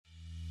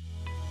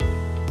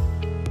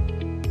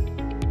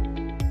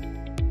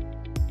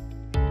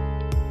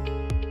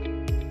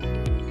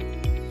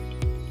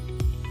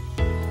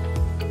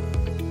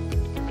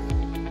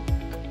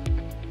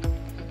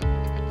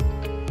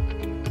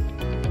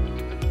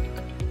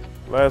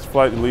Last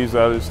flight that leaves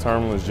out of this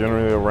terminal is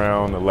generally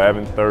around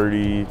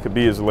 11:30, could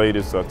be as late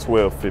as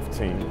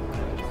 12:15.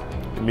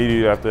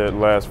 Immediately after that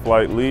last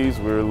flight leaves,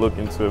 we're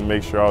looking to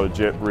make sure all the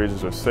jet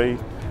bridges are safe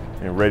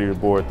and ready to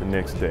board the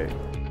next day.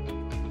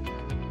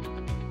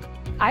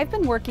 I've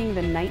been working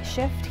the night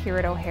shift here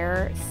at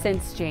O'Hare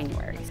since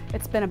January.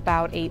 It's been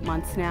about 8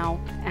 months now,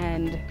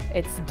 and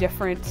it's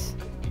different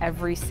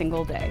every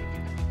single day.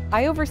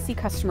 I oversee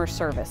customer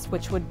service,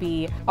 which would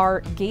be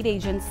our gate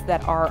agents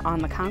that are on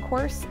the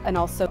concourse, and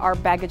also our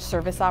baggage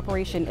service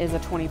operation is a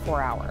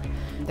 24-hour.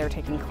 They're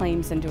taking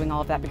claims and doing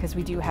all of that because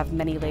we do have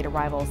many late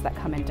arrivals that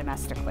come in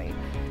domestically.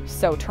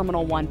 So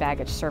Terminal 1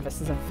 baggage service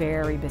is a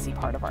very busy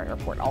part of our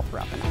airport all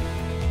throughout the night.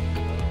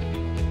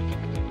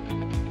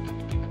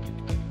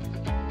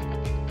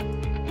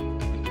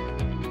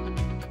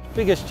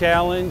 Biggest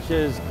challenge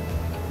is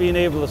being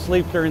able to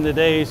sleep during the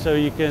day so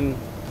you can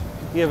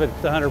give it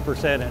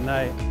 100% at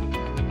night.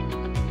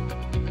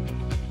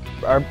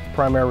 Our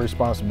primary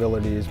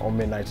responsibilities on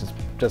midnights is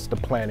just the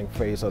planning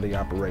phase of the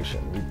operation.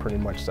 We pretty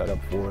much set up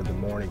for the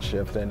morning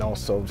shift and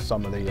also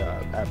some of the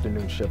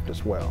afternoon shift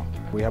as well.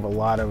 We have a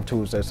lot of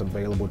tools that's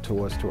available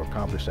to us to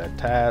accomplish that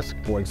task.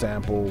 For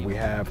example, we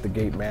have the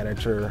gate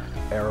manager,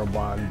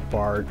 Airline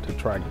BART to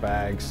track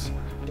bags.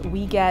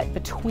 We get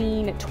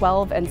between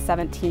 12 and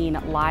 17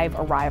 live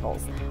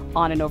arrivals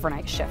on an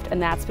overnight shift,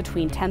 and that's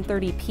between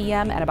 10:30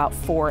 p.m. and about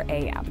 4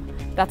 a.m.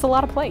 That's a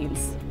lot of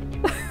planes.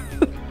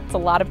 It's a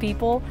lot of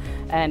people,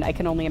 and I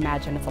can only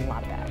imagine it's a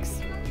lot of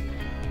bags.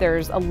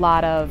 There's a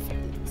lot of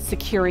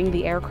securing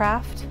the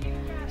aircraft,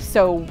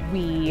 so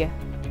we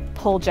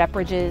pull jet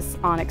bridges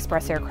on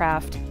express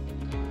aircraft,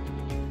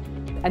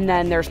 and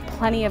then there's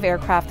plenty of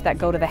aircraft that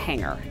go to the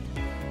hangar.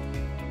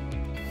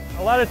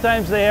 A lot of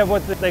times they have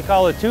what they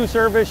call a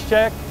two-service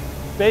check,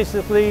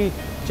 basically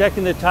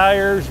checking the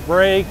tires,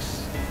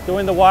 brakes,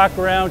 doing the walk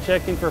around,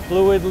 checking for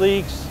fluid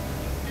leaks,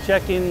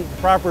 checking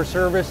proper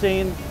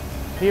servicing.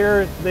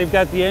 Here they've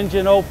got the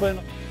engine open.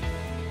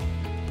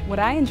 What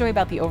I enjoy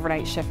about the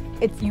overnight shift,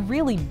 you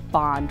really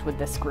bond with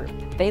this group.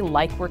 They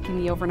like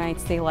working the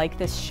overnights, they like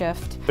this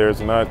shift. There's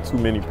not too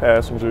many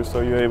passengers, so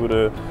you're able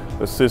to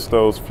assist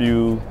those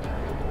few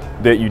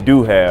that you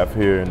do have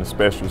here in a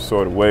special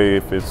sort of way.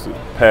 If it's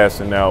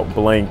passing out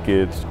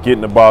blankets,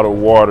 getting a bottle of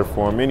water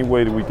for them, any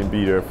way that we can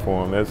be there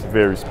for them, that's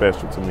very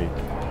special to me.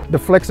 The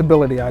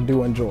flexibility I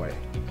do enjoy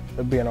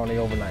of being on the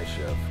overnight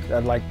shift. I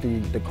like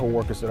the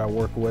co-workers that I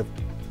work with.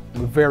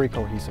 We're very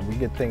cohesive. We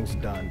get things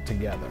done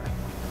together.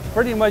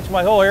 Pretty much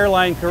my whole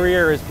airline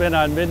career has been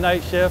on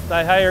midnight shift.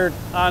 I hired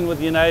on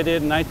with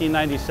United in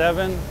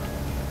 1997.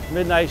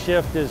 Midnight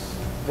shift is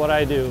what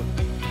I do.